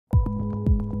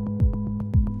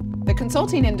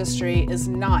consulting industry is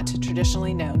not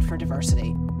traditionally known for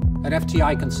diversity. At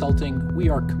FTI Consulting, we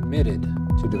are committed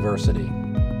to diversity.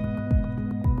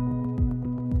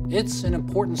 It's an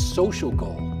important social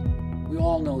goal. We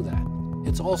all know that.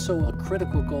 It's also a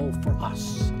critical goal for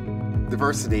us.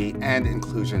 Diversity and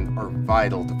inclusion are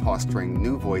vital to fostering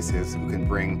new voices who can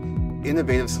bring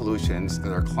innovative solutions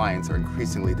that our clients are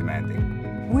increasingly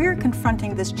demanding. We're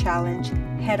confronting this challenge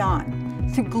head-on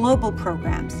through global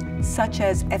programs such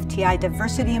as FTI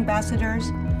Diversity Ambassadors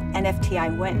and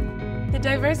FTI Win. The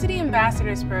Diversity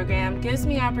Ambassadors program gives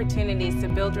me opportunities to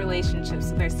build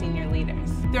relationships with our senior leaders.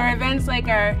 There are events like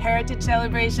our heritage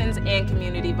celebrations and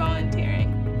community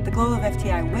volunteering. The goal of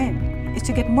FTI Win is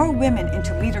to get more women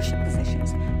into leadership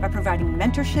positions by providing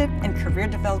mentorship and career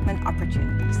development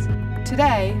opportunities.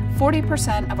 Today,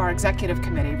 40% of our executive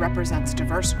committee represents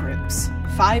diverse groups.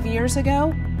 5 years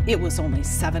ago, it was only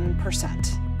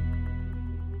 7%.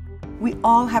 We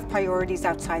all have priorities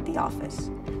outside the office,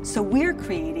 so we're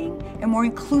creating a more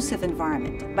inclusive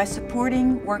environment by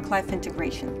supporting work-life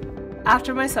integration.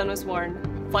 After my son was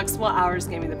born, flexible hours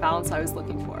gave me the balance I was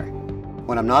looking for.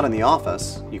 When I'm not in the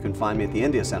office, you can find me at the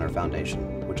India Center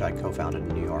Foundation, which I co-founded in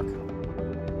New York.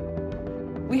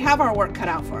 We have our work cut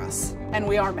out for us, and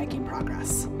we are making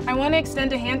progress. I want to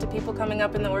extend a hand to people coming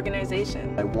up in the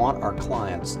organization. I want our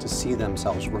clients to see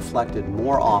themselves reflected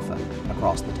more often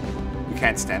across the table. You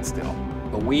can't stand still.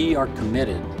 But we are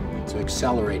committed to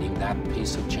accelerating that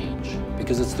pace of change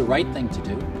because it's the right thing to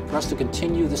do for us to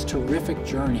continue this terrific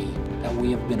journey that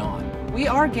we have been on. We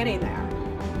are getting there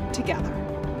together.